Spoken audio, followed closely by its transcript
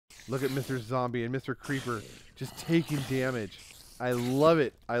Look at Mr. Zombie and Mr. Creeper just taking damage. I love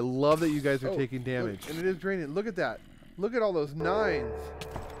it. I love that you guys are taking damage. Look, and it is draining. Look at that. Look at all those 9s.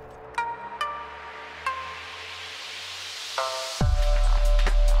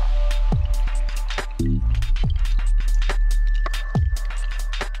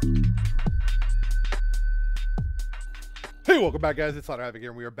 Hey, welcome back, guys. It's Slaughter Havoc here,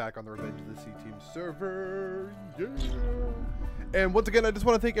 and we are back on the Revenge of the C-Team server. Yeah. And once again, I just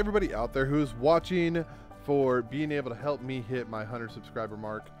want to thank everybody out there who's watching for being able to help me hit my 100 subscriber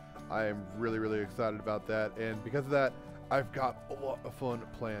mark. I am really, really excited about that. And because of that, I've got a lot of fun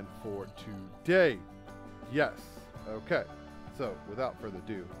planned for today. Yes. Okay. So without further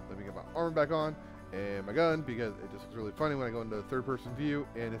ado, let me get my armor back on and my gun, because it just looks really funny when I go into a third-person view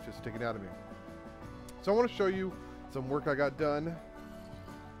and it's just sticking out of me. So I want to show you some work I got done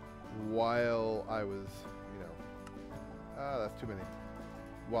while I was, that's too many.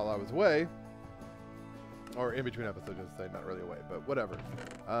 While I was away, or in between episodes, just say, not really away, but whatever.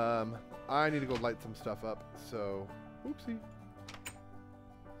 I need to go light some stuff up, so, oopsie.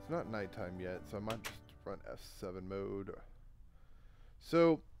 It's not nighttime yet, so I might just run F7 mode.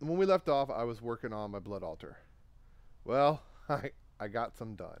 So, when we left off, I was working on my blood altar. Well, I got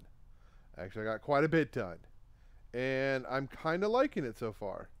some done. Actually, I got quite a bit done. And I'm kind of liking it so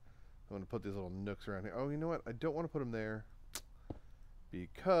far. I'm going to put these little nooks around here. Oh, you know what? I don't want to put them there,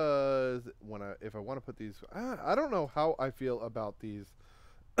 because if I want to put these, I don't know how I feel about these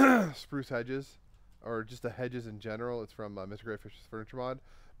spruce hedges, or just the hedges in general. It's from Mr. Greyfish's furniture mod.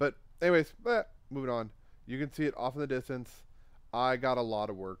 But anyways, moving on. You can see it off in the distance. I got a lot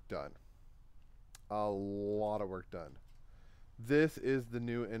of work done. A lot of work done. This is the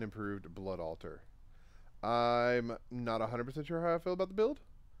new and improved blood altar. I'm not 100% sure how I feel about the build,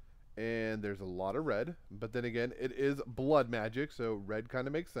 and there's a lot of red, but then again, it is blood magic, so red kind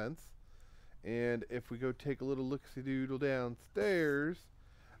of makes sense. And if we go take a little look-see-doodle downstairs,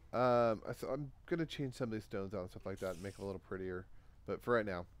 so I'm going to change some of these stones out and stuff like that and make it a little prettier, but for right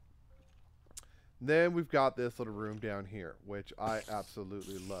now. Then we've got this little room down here, which I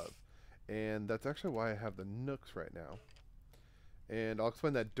absolutely love, and that's actually why I have the nooks right now. And I'll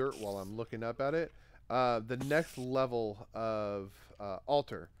explain that dirt while I'm looking up at it. The next level of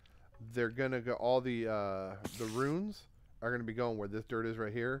altar, they're gonna go, all the runes are gonna be going where this dirt is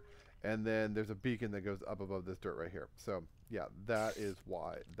right here, and then there's a beacon that goes up above this dirt right here. So yeah, that is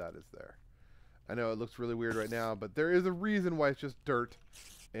why that is there. I know it looks really weird right now, but there is a reason why it's just dirt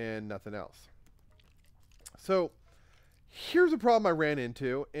and nothing else. So here's a problem I ran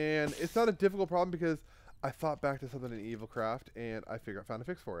into, and it's not a difficult problem because I thought back to something in EvilCraft and I found a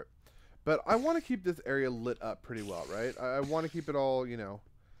fix for it. But I want to keep this area lit up pretty well, right? I want to keep it all,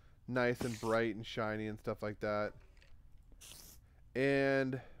 nice and bright and shiny and stuff like that.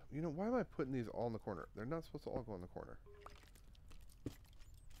 And, why am I putting these all in the corner? They're not supposed to all go in the corner.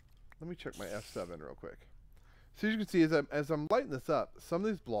 Let me check my F7 real quick. So as you can see, as I'm lighting this up, some of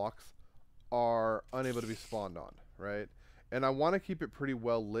these blocks are unable to be spawned on, right? And I want to keep it pretty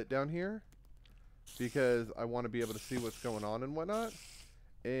well lit down here, because I want to be able to see what's going on and whatnot.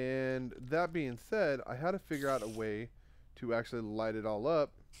 And that being said, I had to figure out a way to actually light it all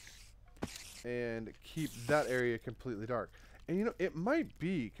up and keep that area completely dark. And it might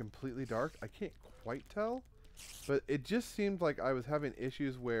be completely dark. I can't quite tell, but it just seemed like I was having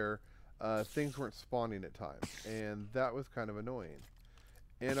issues where things weren't spawning at times, and that was kind of annoying.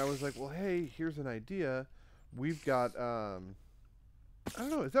 And I was like, well, hey, here's an idea. We've got, I don't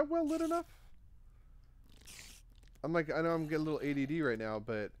know, is that well lit enough? I'm like, I know I'm getting a little ADD right now,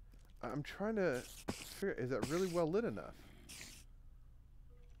 but I'm trying to figure, is that really well lit enough?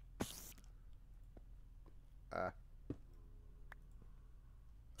 I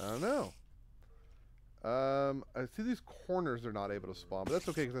don't know. I see these corners are not able to spawn, but that's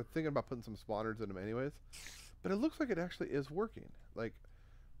okay, because I'm thinking about putting some spawners in them anyways. But it looks like it actually is working. Like,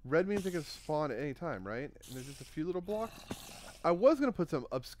 red means they can spawn at any time, right? And there's just a few little blocks. I was going to put some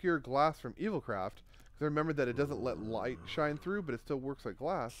obscure glass from EvilCraft, I remember that it doesn't let light shine through, but it still works like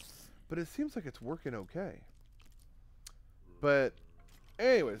glass. But it seems like it's working okay. But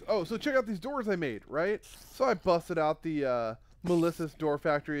anyways, so check out these doors I made, right? So I busted out the Melissa's Door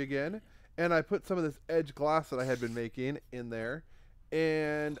Factory again, and I put some of this edge glass that I had been making in there,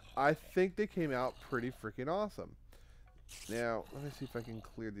 and I think they came out pretty freaking awesome. Now, let me see if I can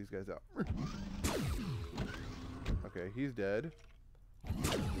clear these guys out. Okay, he's dead.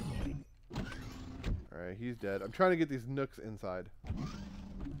 Alright, he's dead. I'm trying to get these nooks inside,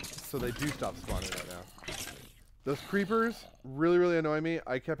 so they do stop spawning right now. Those creepers really, really annoy me.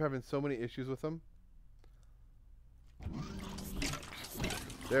 I kept having so many issues with them.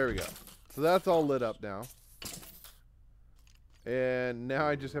 There we go. So that's all lit up now. And now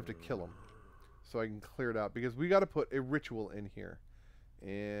I just have to kill them. So I can clear it out. Because we got to put a ritual in here.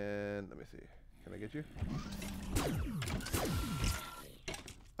 And let me see. Can I get you?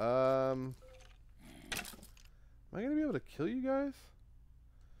 Am I going to be able to kill you guys?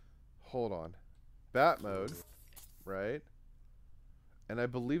 Hold on. Bat mode. Right? And I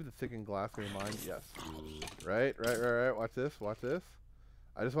believe the thickened glass can be mine. Yes. Right. Watch this. Watch this.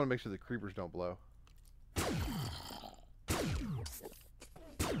 I just want to make sure the creepers don't blow.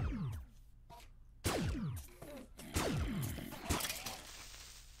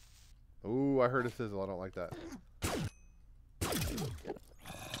 Ooh, I heard a sizzle. I don't like that.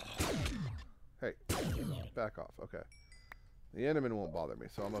 Hey, back off. Okay. The Enderman won't bother me,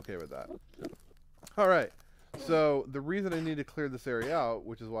 so I'm okay with that. Alright. So, the reason I need to clear this area out,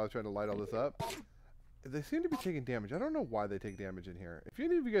 which is why I was trying to light all this up, they seem to be taking damage. I don't know why they take damage in here. If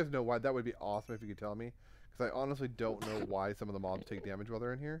any of you guys know why, that would be awesome if you could tell me. Because I honestly don't know why some of the mobs take damage while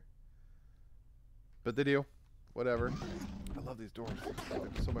they're in here. But they do. Whatever. I love these doors.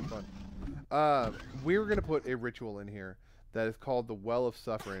 They're so much fun. We're going to put a ritual in here that is called the Well of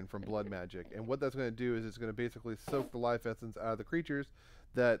Suffering from Blood Magic. And what that's going to do is it's going to basically soak the life essence out of the creatures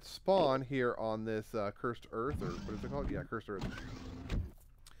that spawn here on this cursed earth. Or what is it called? Yeah, cursed earth.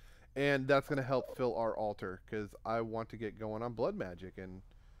 And that's going to help fill our altar, because I want to get going on blood magic. And,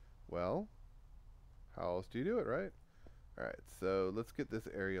 well, how else do you do it, right? Alright, so let's get this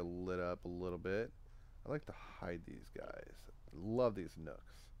area lit up a little bit. I like to hide these guys. I love these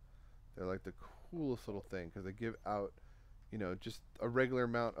nooks. They're like the coolest little thing, because they give out, you know, just a regular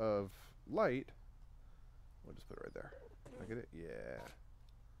amount of light. We'll just put it right there. Can I get it? Yeah.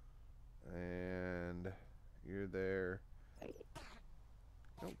 And you're there.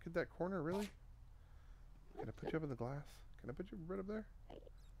 Don't get that corner, really? Can I put you up in the glass? Can I put you right up there?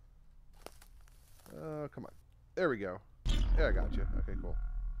 Oh, come on. There we go. Yeah, I got you. Okay, cool.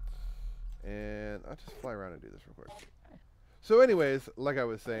 And I'll just fly around and do this real quick. So anyways, like I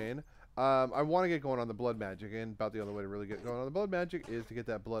was saying, I want to get going on the blood magic, and about the only way to really get going on the blood magic is to get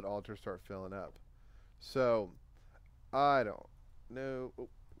that blood altar start filling up. So, I don't know. Oh,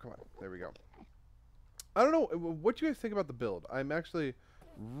 come on. There we go. I don't know what you guys think about the build. I'm actually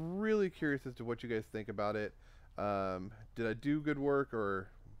really curious as to what you guys think about it. Did I do good work, or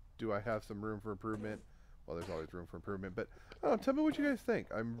do I have some room for improvement? Well, there's always room for improvement, but I don't know, tell me what you guys think.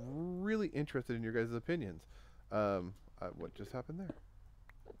 I'm really interested in your guys' opinions. What just happened there?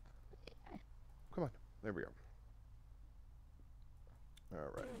 Come on. There we go.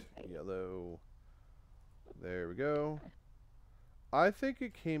 Alright. Yellow. There we go. I think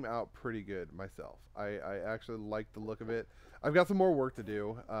it came out pretty good myself. I actually like the look of it. I've got some more work to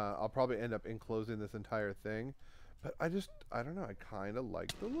do. I'll probably end up enclosing this entire thing. But I don't know. I kind of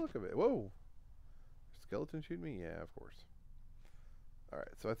like the look of it. Whoa. Skeleton shoot me? Yeah, of course. Alright,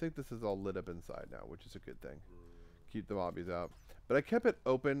 so I think this is all lit up inside now, which is a good thing. Keep the mobbies out. But I kept it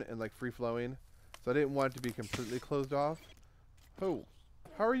open and like free-flowing, so I didn't want it to be completely closed off. Oh,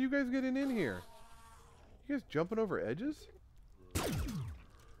 how are you guys getting in here? You guys jumping over edges?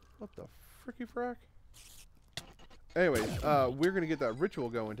 What the fricky frack? Anyways, we're going to get that ritual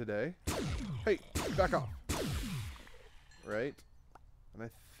going today. Hey, back off. Right? And I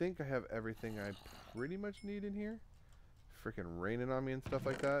think I have everything I pretty much need in here. Freaking raining on me and stuff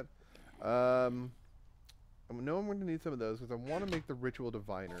like that. I know I'm going to need some of those because I want to make the ritual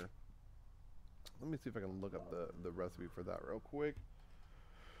diviner. Let me see if I can look up the recipe for that real quick.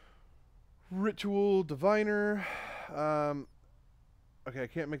 Ritual diviner. Okay, I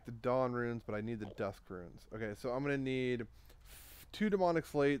can't make the dawn runes, but I need the dusk runes. Okay, so I'm going to need 2 demonic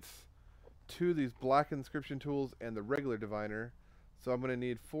slates, 2 of these black inscription tools, and the regular diviner. So I'm going to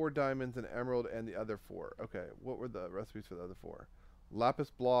need 4 diamonds, an emerald, and the other 4. Okay, what were the recipes for the other 4? Lapis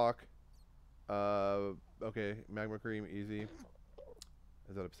block. Okay, magma cream, easy.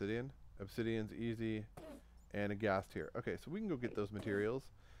 Is that obsidian? Obsidian's easy. And a gas tier. Okay, so we can go get those materials,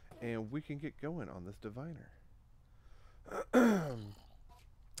 and we can get going on this diviner.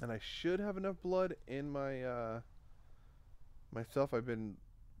 And I should have enough blood in my, myself. I've been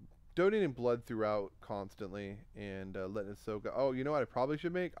donating blood throughout constantly and letting it soak. Oh, you know what I probably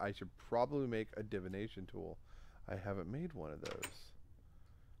should make? I should probably make a divination tool. I haven't made one of those.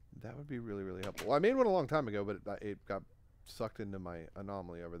 That would be really, really helpful. Well, I made one a long time ago, but it got sucked into my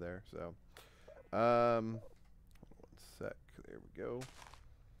anomaly over there. So, 1 sec. There we go.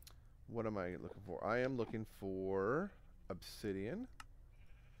 What am I looking for? I am looking for obsidian.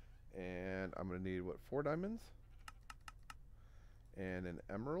 And I'm going to need, what, 4 diamonds? And an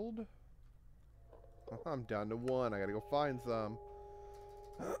emerald. I'm down to 1. I got to go find some.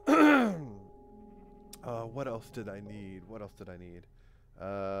 What else did I need? What else did I need?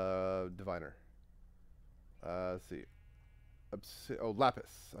 Diviner. Let's see. Oh,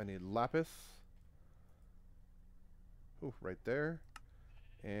 lapis. I need lapis. Ooh, right there.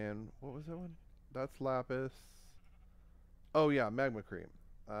 And what was that one? That's lapis. Oh yeah, magma cream.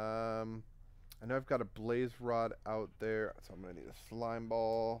 I know I've got a blaze rod out there, so I'm gonna need a slime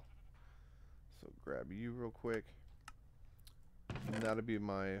ball. So grab you real quick. And that'll be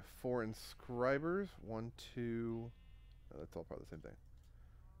my 4 inscribers. 1, 2. Oh, that's all part of the same thing.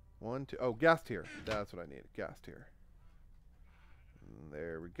 1, 2. Oh, gas tier. That's what I need. Gas tier. And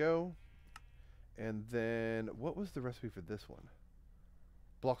there we go. And then, what was the recipe for this one?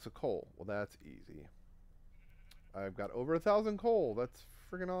 Blocks of coal. Well, that's easy. I've got over 1,000 coal. That's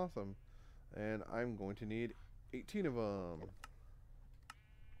freaking awesome. And I'm going to need 18 of them.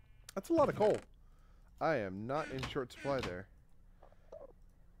 That's a lot of coal. I am not in short supply there.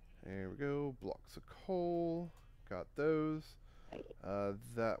 There we go. Blocks of coal. Got those.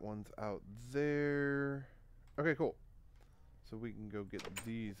 That one's out there. Okay, cool. So we can go get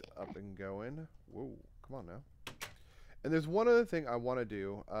these up and going. Whoa, come on now. And there's one other thing I want to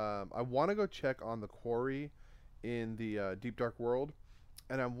do. I want to go check on the quarry in the Deep Dark World.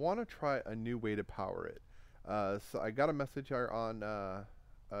 And I want to try a new way to power it. So I got a message here on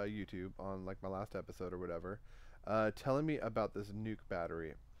YouTube, on like my last episode or whatever, telling me about this nuke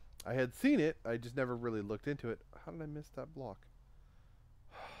battery. I had seen it, I just never really looked into it. How did I miss that block?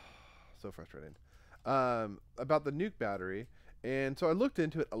 So frustrating. About the nuke battery. And so I looked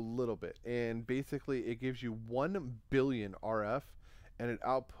into it a little bit. And basically it gives you 1 billion RF. And it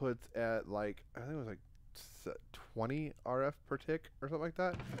outputs at like, I think it was like 20 RF per tick or something like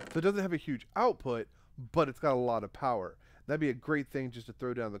that. So it doesn't have a huge output, but it's got a lot of power. That'd be a great thing just to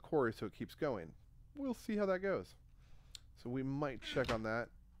throw down the quarry so it keeps going. We'll see how that goes. So we might check on that.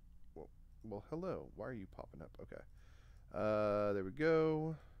 Well, hello. Why are you popping up? Okay. There we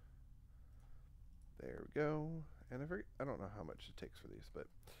go. There we go. And I don't know how much it takes for these, but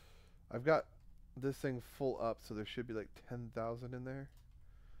I've got this thing full up, so there should be like 10,000 in there.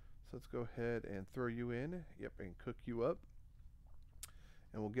 So let's go ahead and throw you in. Yep, and cook you up.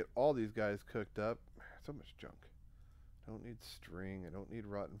 And we'll get all these guys cooked up. So much junk. I don't need string. I don't need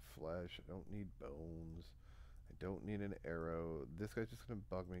rotten flesh. I don't need bones. I don't need an arrow. This guy's just going to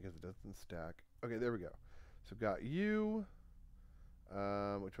bug me because it doesn't stack. Okay, there we go. So got you.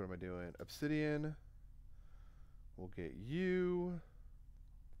 Which one am I doing? Obsidian. We'll get you.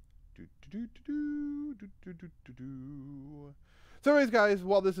 So anyways, guys,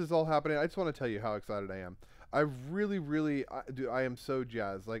 while this is all happening, I just want to tell you how excited I am. I really, dude, I am so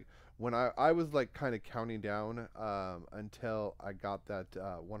jazzed. Like, when I was, like, kind of counting down until I got that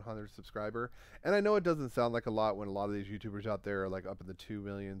 100 subscriber. And I know it doesn't sound like a lot when a lot of these YouTubers out there are, like, up in the 2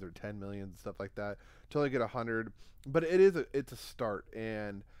 millions or 10 millions and stuff like that. Till I get 100. But it's a start.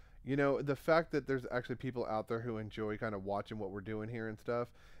 And, you know, the fact that there's actually people out there who enjoy kind of watching what we're doing here and stuff,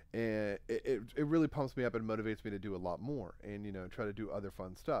 and it really pumps me up and motivates me to do a lot more and, you know, try to do other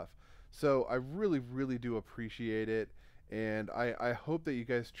fun stuff. So I really do appreciate it, and I hope that you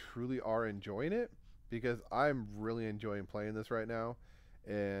guys truly are enjoying it, because I'm really enjoying playing this right now.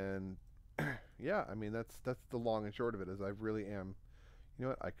 And yeah, I mean, that's the long and short of it, is I really am. You know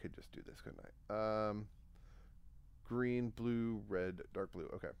what, I could just do this, couldn't I? Green, blue, red, dark blue.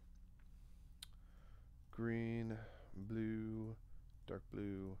 Okay. Green, blue, dark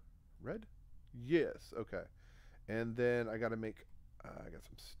blue, red? Yes, okay. And then I gotta make, I got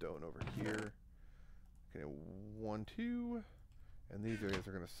some stone over here. Okay, 1, 2. And these areas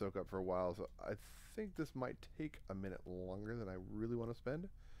are gonna soak up for a while, so I think this might take a minute longer than I really want to spend.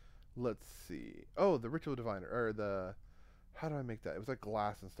 Let's see. Oh, the ritual diviner, or the, how do I make that? It was like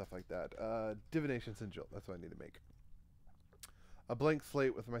glass and stuff like that. Divination sigil, that's what I need to make. A blank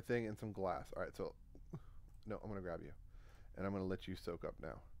slate with my thing and some glass. Alright, so, no, I'm gonna grab you. And I'm going to let you soak up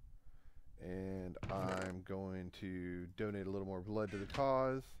now. And I'm going to donate a little more blood to the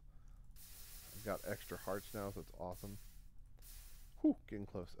cause. I've got extra hearts now, so it's awesome. Whew, getting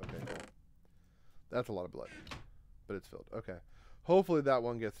close. Okay, cool. That's a lot of blood, but it's filled. Okay. Hopefully that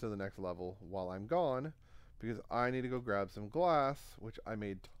one gets to the next level while I'm gone, because I need to go grab some glass, which I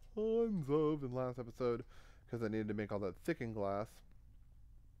made tons of in the last episode, because I needed to make all that thickened glass.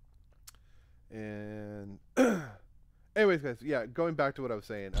 And anyways, guys, yeah, going back to what I was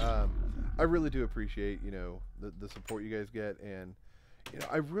saying, I really do appreciate, you know, the support you guys get. And, you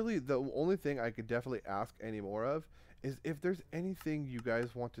know, the only thing I could definitely ask any more of is if there's anything you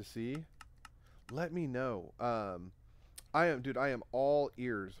guys want to see, let me know. I am all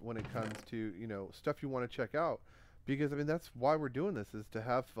ears when it comes to, you know, stuff you want to check out, because, I mean, that's why we're doing this, is to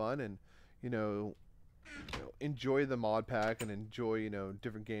have fun and, you know, enjoy the mod pack and enjoy,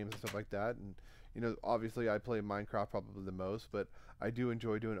 different games and stuff like that. And, obviously I play Minecraft probably the most, but I do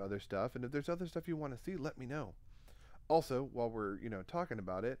enjoy doing other stuff. And if there's other stuff you want to see, let me know. Also, while we're, talking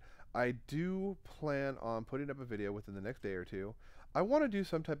about it, I do plan on putting up a video within the next day or two. I want to do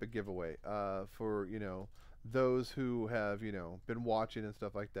some type of giveaway for, those who have, been watching and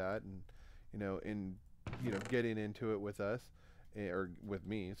stuff like that, and, getting into it with us, or with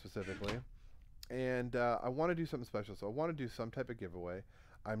me specifically. And I want to do something special, so I want to do some type of giveaway.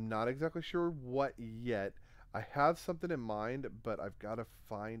 I'm not exactly sure what yet. I have something in mind, but I've got to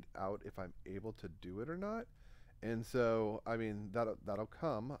find out if I'm able to do it or not. And so, I mean, that'll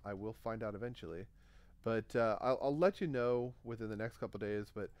come. I will find out eventually. But I'll let you know within the next couple days.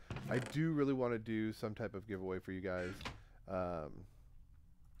 But I do really want to do some type of giveaway for you guys. I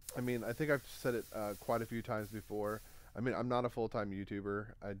mean, I think I've said it quite a few times before. I mean, I'm not a full-time YouTuber.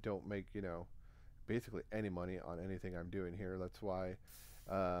 I don't make, basically any money on anything I'm doing here. That's why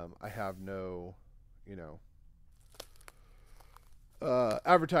I have no,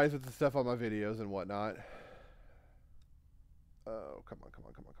 advertisements and stuff on my videos and whatnot. Oh, come on.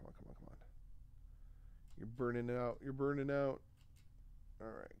 You're burning out. You're burning out. All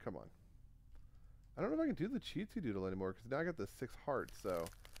right, come on. I don't know if I can do the cheatsy doodle anymore because now I got the 6 hearts, so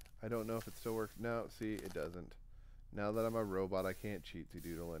I don't know if it still works. No, see, it doesn't. Now that I'm a robot, I can't cheatsy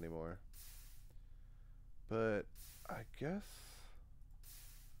doodle anymore. But I guess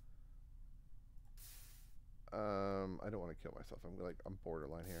I don't want to kill myself. I'm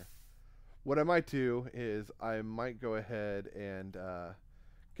borderline here. What I might do is I might go ahead and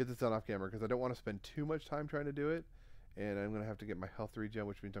get this done off camera because I don't want to spend too much time trying to do it. And I'm going to have to get my health regen,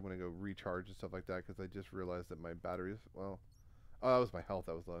 which means I'm going to go recharge and stuff like that because I just realized that my batteries, well, oh, that was my health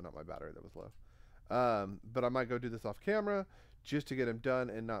that was low, not my battery that was low. But I might go do this off camera just to get them done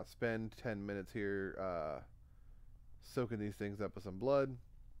and not spend 10 minutes here soaking these things up with some blood.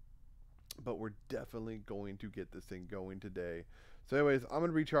 But we're definitely going to get this thing going today. So anyways, I'm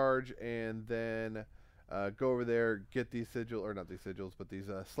going to recharge and then go over there, get these sigils, or not these sigils, but these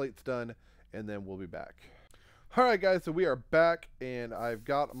slates done, and then we'll be back. Alright guys, so we are back, and I've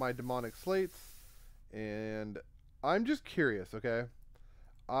got my demonic slates, and I'm just curious, okay?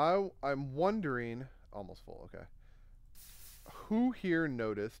 I'm wondering, almost full, okay. Who here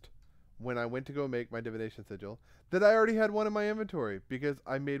noticed when I went to go make my divination sigil that I already had one in my inventory? Because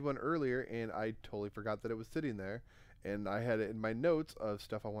I made one earlier, and I totally forgot that it was sitting there. And I had it in my notes of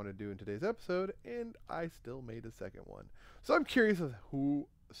stuff I want to do in today's episode, and I still made a second one. So I'm curious as who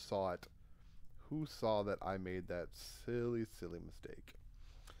saw it. Who saw that I made that silly mistake?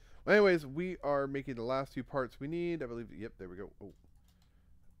 Well, anyways, we are making the last 2 parts we need. I believe, yep, there we go. Oh,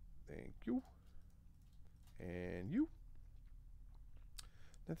 thank you. And you.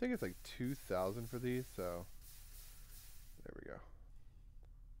 I think it's like 2,000 for these, so there we go.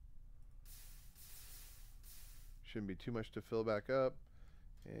 Shouldn't be too much to fill back up.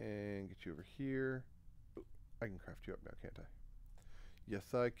 And get you over here. Ooh, I can craft you up now, can't I?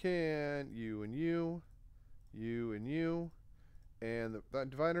 Yes, I can. You and you. You and you. And that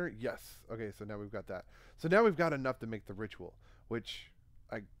diviner? Yes. Okay, so now we've got that. So now we've got enough to make the ritual, which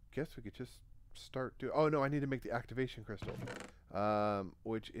I guess we could just start doing. Oh, no, I need to make the activation crystal,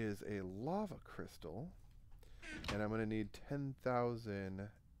 which is a lava crystal. And I'm going to need 10,000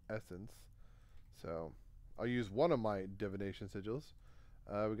 essence. So I'll use one of my divination sigils.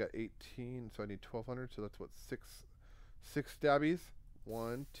 We got 18, so I need 1,200. So that's what, six stabbies.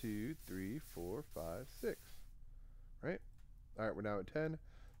 1, 2, 3, 4, 5, 6. Right? All right, we're now at 10.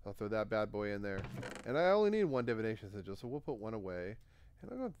 I'll throw that bad boy in there. And I only need 1 divination sigil, so we'll put 1 away.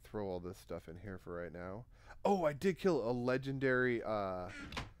 And I'm going to throw all this stuff in here for right now. Oh, I did kill a legendary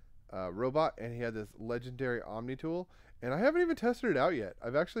robot, and he had this legendary Omni tool. And I haven't even tested it out yet.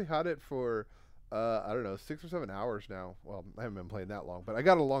 I've actually had it for, I don't know, 6 or 7 hours now. Well, I haven't been playing that long, but I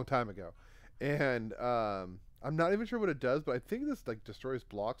got it a long time ago. And I'm not even sure what it does, but I think this like destroys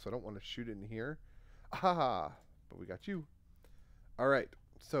blocks, so I don't want to shoot it in here. Aha! But we got you. All right,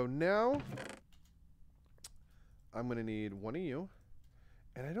 so now I'm going to need 1 of you.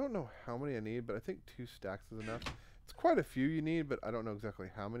 And I don't know how many I need, but I think 2 stacks is enough. It's quite a few you need, but I don't know exactly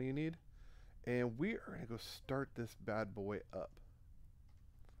how many you need. And we are going to go start this bad boy up.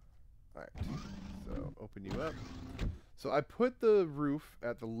 All right, so open you up. So I put the roof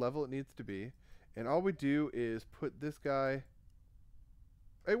at the level it needs to be. And all we do is put this guy...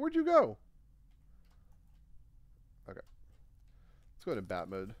 Hey, where'd you go? Okay. Let's go into bat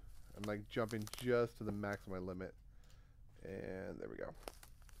mode. I'm like jumping just to the max of my limit. And there we go.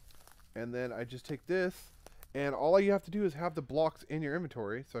 And then I just take this And all you have to do is have the blocks in your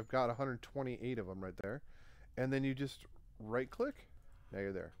inventory. So I've got 128 of them right there. And then you just right click. Now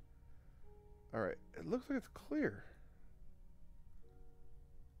you're there. Alright, it looks like it's clear.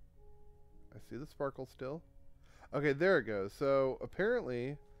 I see the sparkle still. Okay, there it goes. So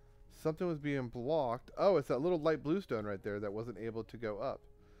apparently something was being blocked. Oh, it's that little light blue stone right there that wasn't able to go up.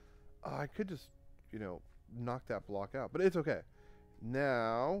 I could just, you know, knock that block out, but it's okay.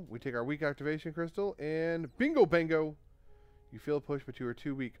 Now we take our weak activation crystal and bingo bango. You feel a push, but you are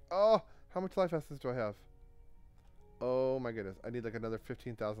too weak. Oh, how much life essence do I have? Oh my goodness, I need like another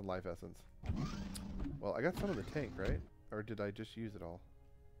 15,000 life essence. Well, I got some in the tank, right? Or did I just use it all?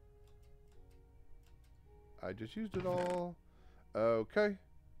 I just used it all. Okay.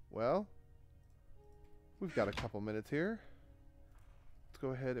 Well, we've got a couple minutes here. Let's go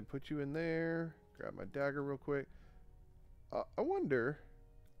ahead and put you in there. Grab my dagger real quick. I wonder...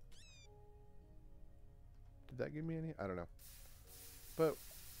 Did that give me any? I don't know. But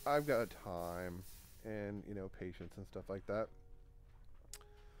I've got time and, you know, patience and stuff like that.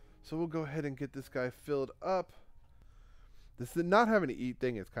 So we'll go ahead and get this guy filled up. This is not having to eat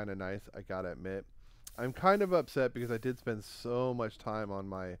thing is kind of nice, I gotta admit. I'm kind of upset because I did spend so much time on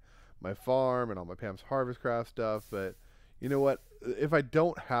my farm and on my Pam's Harvest Craft stuff, but you know what? If I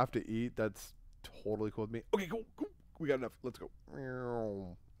don't have to eat, that's totally cool with me. Okay, go. We got enough. Let's go.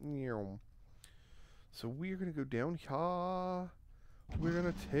 So we're going to go down here. We're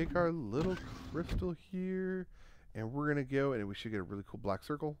going to take our little crystal here, and we're going to go, and we should get a really cool black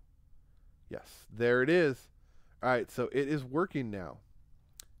circle. Yes, there it is. All right, so it is working now.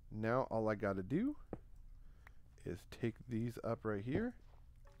 Now all I got to do is take these up right here,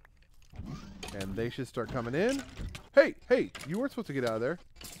 and they should start coming in. Hey, you weren't supposed to get out of there.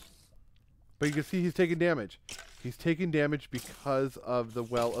 But you can see he's taking damage. He's taking damage because of the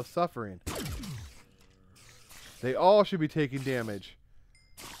Well of Suffering. They all should be taking damage.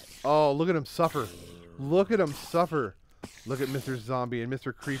 Oh, look at him suffer. Look at him suffer. Look at Mr. Zombie and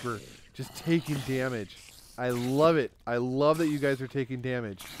Mr. Creeper just taking damage. I love it. I love that you guys are taking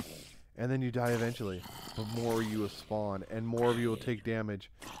damage. And then you die eventually. But more of you will spawn. And more of you will take damage.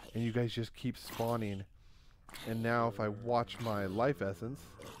 And you guys just keep spawning. And now if I watch my life essence,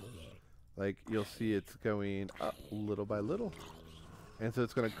 like you'll see it's going up little by little. And so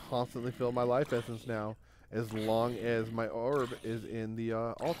it's going to constantly fill my life essence now. As long as my orb is in the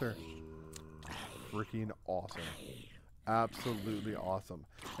altar. Freaking awesome. Absolutely awesome.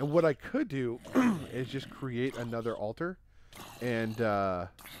 And what I could do is just create another altar and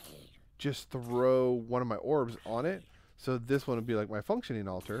just throw one of my orbs on it. So this one would be like my functioning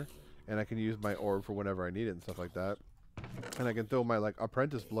altar, and I can use my orb for whenever I need it and stuff like that. And I can throw my like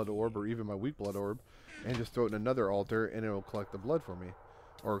apprentice blood orb or even my weak blood orb and just throw it in another altar, and it will collect the blood for me,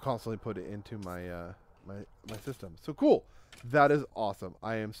 or constantly put it into my my system. So cool. That is awesome.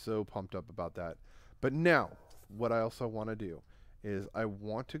 I am so pumped up about that. But now, what I also want to do is I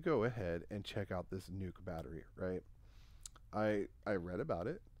want to go ahead and check out this nuke battery, right? I read about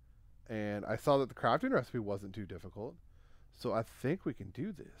it, and I saw that the crafting recipe wasn't too difficult. So I think we can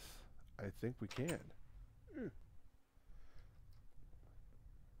do this. I think we can.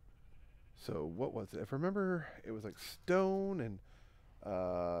 So what was it? If I remember, it was like stone and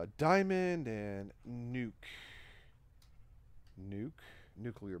diamond and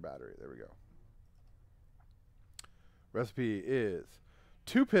nuclear battery. There we go. Recipe is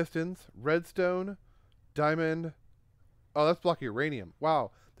 2 pistons, redstone, diamond. Oh, that's block uranium.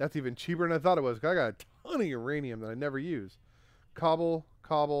 Wow, that's even cheaper than I thought it was. 'Cause I got a ton of uranium that I never use. Cobble.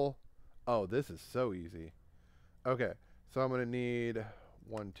 Oh, this is so easy. Okay, so I'm gonna need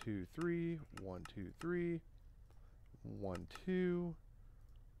 1, 2, 3, 1, 2, 3, 1, 2,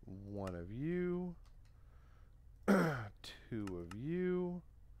 1 of you, 2 of you,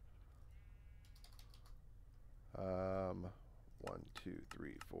 1, 2,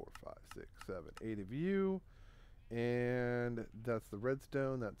 3, 4, 5, 6, 7, 8 of you, and that's the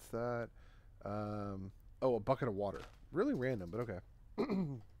redstone. That's that. Oh, a bucket of water. Really random, but okay.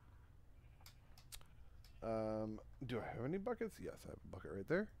 Do I have any buckets? Yes, I have a bucket right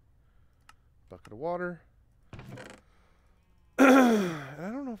there. Bucket of water. And I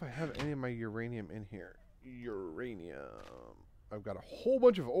don't know if I have any of my uranium in here. Uranium. I've got a whole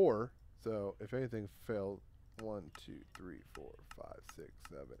bunch of ore, so if anything failed, 1, 2, 3, 4, 5, 6,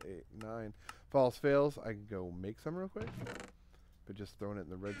 7, 8, 9. If all else fails, I can go make some real quick. But just throwing it in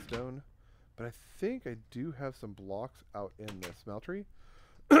the redstone. But I think I do have some blocks out in the smeltery.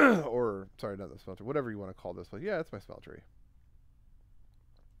 Or, sorry, not the smeltery. Whatever you want to call this. But yeah, it's my smeltery.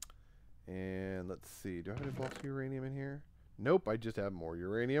 And let's see. Do I have any blocks of uranium in here? Nope, I just have more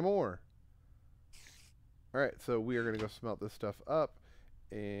uranium ore. Alright, so we are going to go smelt this stuff up.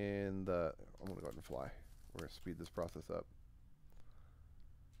 And I'm going to go ahead and fly. We're going to speed this process up.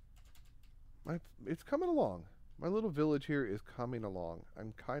 It's coming along. My little village here is coming along.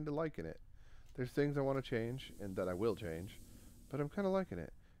 I'm kind of liking it. There's things I want to change, and that I will change. But I'm kind of liking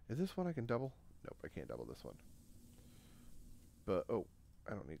it. Is this one I can double? Nope, I can't double this one. But, oh,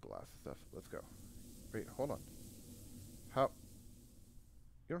 I don't need glass and stuff. Let's go. Wait, hold on. How?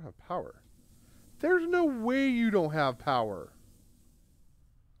 You don't have power. There's no way you don't have power.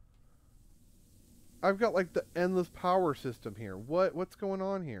 I've got like the endless power system here. What's going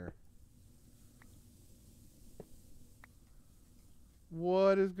on here?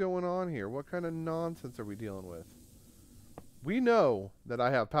 What is going on here? What kind of nonsense are we dealing with? We know that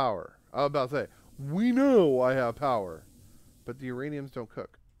I have power. I was about to say, we know I have power. But the uraniums don't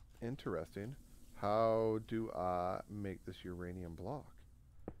cook. Interesting. How do I make this uranium block?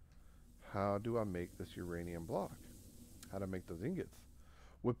 How do I make this uranium block? How to make those ingots?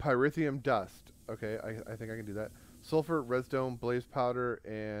 With pyrithium dust. Okay, I think I can do that. Sulfur, redstone, blaze powder,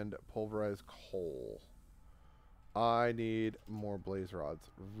 and pulverized coal. I need more blaze rods.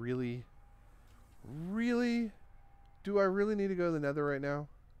 Really? Really? Do I really need to go to the nether right now?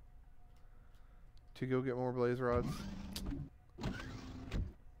 To go get more blaze rods?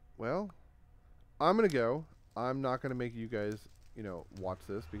 Well, I'm going to go. I'm not going to make you guys, you know, watch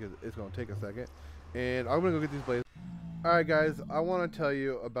this because it's going to take a second. And I'm going to go get these blaze. Alright guys, I want to tell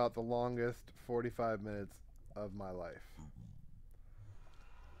you about the longest 45 minutes of my life.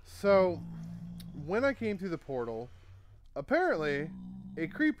 So, when I came through the portal, apparently a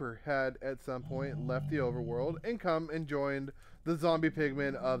creeper had at some point left the overworld and come and joined the zombie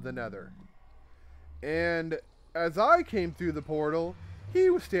pigmen of the nether. And as I came through the portal,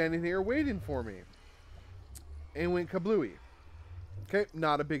 he was standing here waiting for me. And went kablooey. Okay,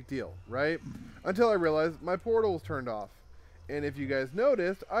 not a big deal, right? Until I realized my portal was turned off. And if you guys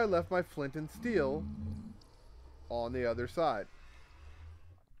noticed, I left my flint and steel on the other side.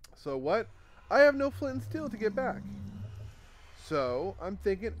 So what? I have no flint and steel to get back. So I'm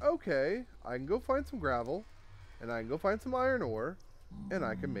thinking, okay, I can go find some gravel, and I can go find some iron ore, and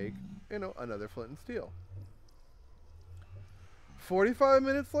I can make, you know, another flint and steel. 45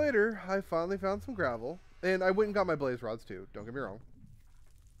 minutes later, I finally found some gravel, and I went and got my blaze rods too, don't get me wrong.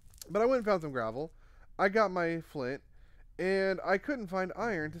 But I went and found some gravel, I got my flint, and I couldn't find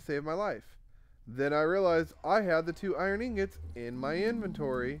iron to save my life. Then I realized I had the 2 iron ingots in my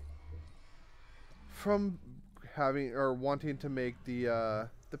inventory from having or wanting to make the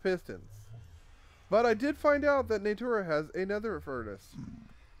pistons. But I did find out that Natura has a nether furnace.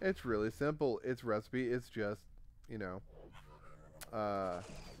 It's really simple. Its recipe is just, you know,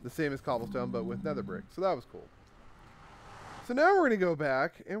 the same as cobblestone but with nether brick. So that was cool. So now we're going to go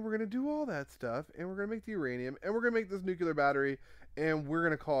back and we're going to do all that stuff and we're going to make the uranium and we're going to make this nuclear battery and we're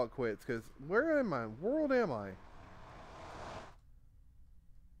going to call it quits because where in my world am I?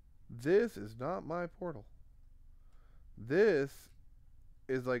 This is not my portal. This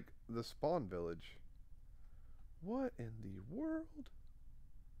is like the spawn village. What in the world?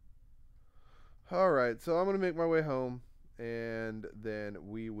 Alright, so I'm going to make my way home and then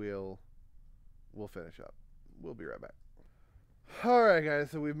we'll finish up. We'll be right back. Alright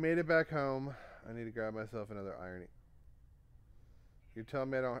guys, so we've made it back home. I need to grab myself another ironing. You're telling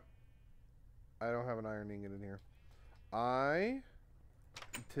me I don't have an iron ingot in here. I'm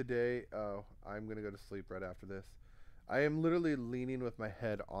gonna go to sleep right after this. I am literally leaning with my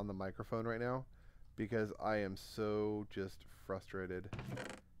head on the microphone right now because I am so just frustrated.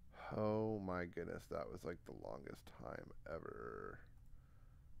 Oh my goodness, that was like the longest time ever.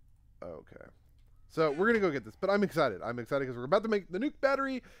 Okay. So we're going to go get this, but I'm excited. I'm excited because we're about to make the nuke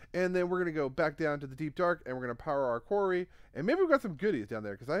battery, and then we're going to go back down to the deep dark, and we're going to power our quarry, and maybe we've got some goodies down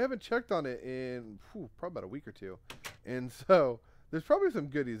there because I haven't checked on it in probably about a week or two. And so there's probably some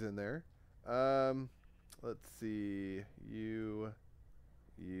goodies in there. Let's see. You.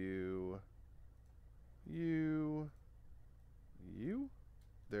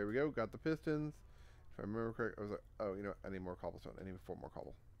 There we go. Got the pistons. If I remember correct, I was like, oh, you know, I need more cobblestone. I need 4 more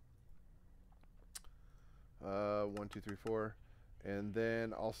cobble. 1, 2, 3, 4. And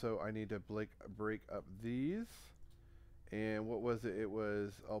then also I need to break up these. And what was it? It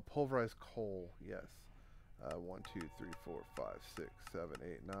was pulverized coal. Yes. 1, 2, 3, 4, 5, 6, 7,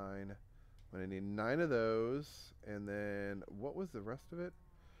 8, 9. I'm going to need 9 of those. And then what was the rest of it?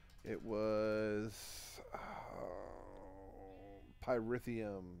 It was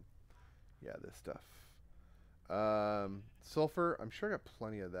pyrithium. Yeah, this stuff. Sulfur. I'm sure I got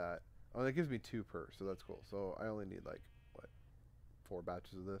plenty of that. Oh, that gives me 2 per, so that's cool. So I only need like, what, 4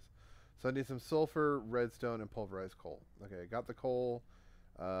 batches of this. So I need some sulfur, redstone, and pulverized coal. Okay, I got the coal.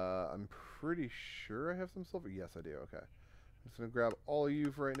 I'm pretty sure I have some sulfur. Yes, I do. Okay. I'm just going to grab all of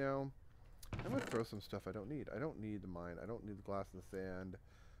you for right now. I'm going to throw some stuff I don't need. I don't need the mine. I don't need the glass and the sand.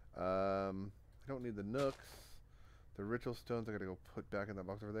 I don't need the nooks. The ritual stones I got to go put back in that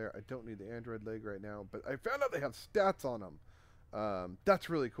box over there. I don't need the android leg right now. But I found out they have stats on them. That's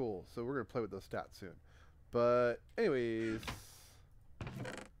really cool. So we're going to play with those stats soon. But anyways,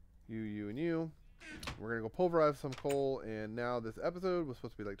 you, and you. We're going to go pulverize some coal. And now this episode was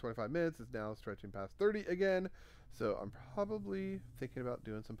supposed to be like 25 minutes. It's now stretching past 30 again. So I'm probably thinking about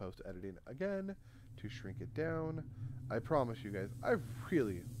doing some post-editing again to shrink it down. I promise you guys, I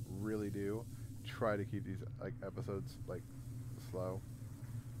really, really do try to keep these like episodes like slow.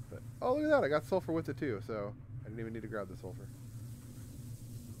 But oh, look at that. I got sulfur with it too. So I didn't even need to grab the sulfur.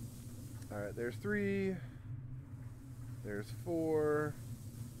 Alright, there's 3. There's 4.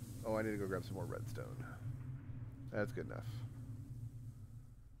 Oh, I need to go grab some more redstone. That's good enough.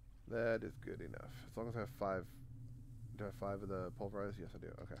 That is good enough. As long as I have 5. Do I have 5 of the pulverized? Yes, I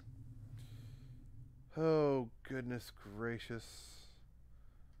do. Okay. Oh, goodness gracious.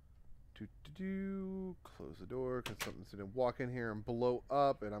 Close the door because something's going to walk in here and blow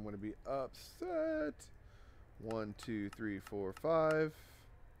up, and I'm going to be upset. 1, 2, 3, 4, 5.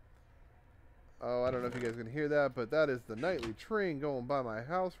 Oh, I don't know if you guys can hear that, but that is the nightly train going by my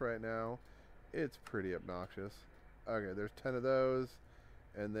house right now. It's pretty obnoxious. Okay, there's 10 of those.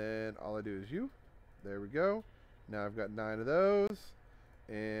 And then all I do is you. There we go. Now I've got 9 of those.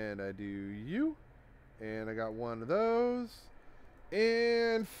 And I do you. And I got 1 of those.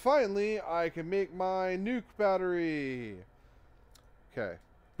 And finally, I can make my nuke battery. Okay.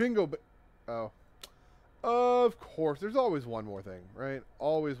 Bingo. Oh. Of course. There's always one more thing, right?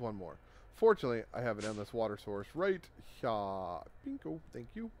 Always one more. Fortunately, I have an endless water source right here. Bingo. Thank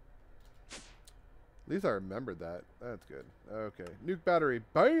you. At least I remembered that. That's good. Okay. Nuke battery.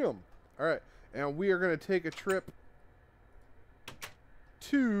 Bam! Alright. And we are going to take a trip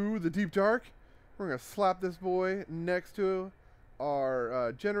to the deep dark. We're going to slap this boy next to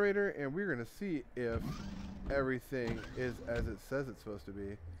our generator. And we're going to see if everything is as it says it's supposed to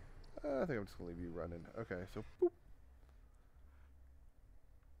be. I think I'm just going to leave you running. Okay. So, boop.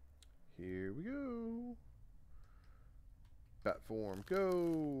 Here we go. Bat form,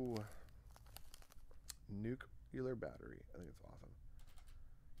 go. Nuclear battery. I think it's awesome.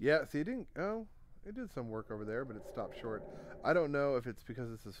 Yeah, see, it didn't. Oh, it did some work over there, but it stopped short. I don't know if it's because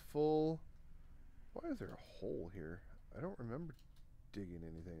this is full. Why is there a hole here? I don't remember digging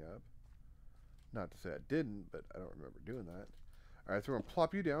anything up. Not to say I didn't, but I don't remember doing that. All right, so we're going to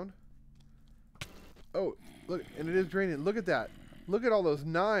plop you down. Oh, look, and it is draining. Look at that. Look at all those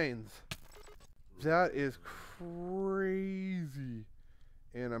 9s. That is crazy.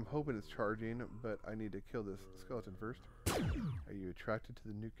 And I'm hoping it's charging, but I need to kill this skeleton first. Are you attracted to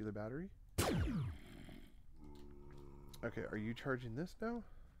the nuclear battery? Okay, are you charging this now?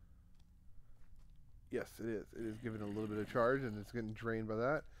 Yes, it is. It is giving a little bit of charge, and it's getting drained by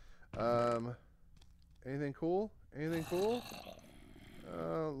that. Anything cool? Anything cool?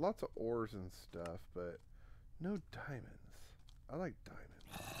 Lots of ores and stuff, but no diamonds. I like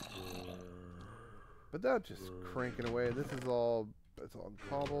diamonds. But that's just cranking away. This is all, it's all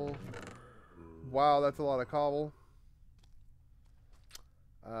cobble. Wow, that's a lot of cobble.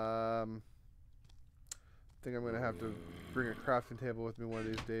 I think I'm going to have to bring a crafting table with me one of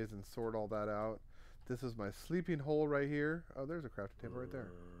these days and sort all that out. This is my sleeping hole right here. Oh, there's a crafting table right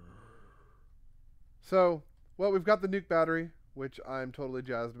there. So, well, we've got the nuke battery, which I'm totally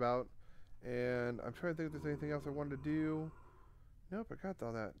jazzed about. And I'm trying to think if there's anything else I wanted to do. Nope, I got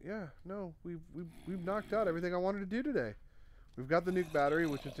all that. Yeah, no, we've knocked out everything I wanted to do today. We've got the nuke battery,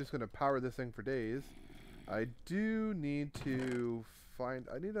 which is just going to power this thing for days. I do need to find...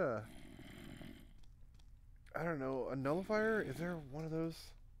 I need a... I don't know, a nullifier? Is there one of those?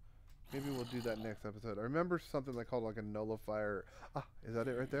 Maybe we'll do that next episode. I remember something they called like a nullifier. Ah, is that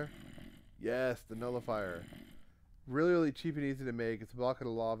it right there? Yes, the nullifier. Really, really cheap and easy to make. It's a block of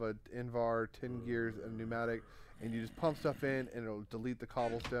lava, Invar, 10 gears, and a pneumatic. And you just pump stuff in, and it'll delete the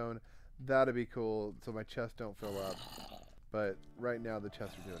cobblestone. That'd be cool, so my chests don't fill up. But right now, the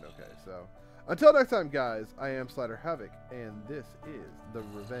chests are doing okay. So, until next time, guys, I am Slider Havoc, and this is the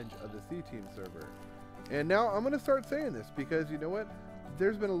Revenge of the C-Team server. And now I'm going to start saying this, because you know what?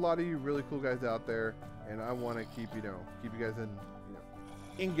 There's been a lot of you really cool guys out there, and I want to keep you guys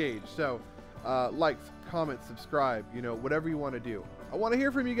engaged. So, likes, comments, subscribe, whatever you want to do. I want to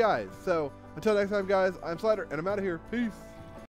hear from you guys. So, until next time, guys, I'm Slider, and I'm out of here. Peace.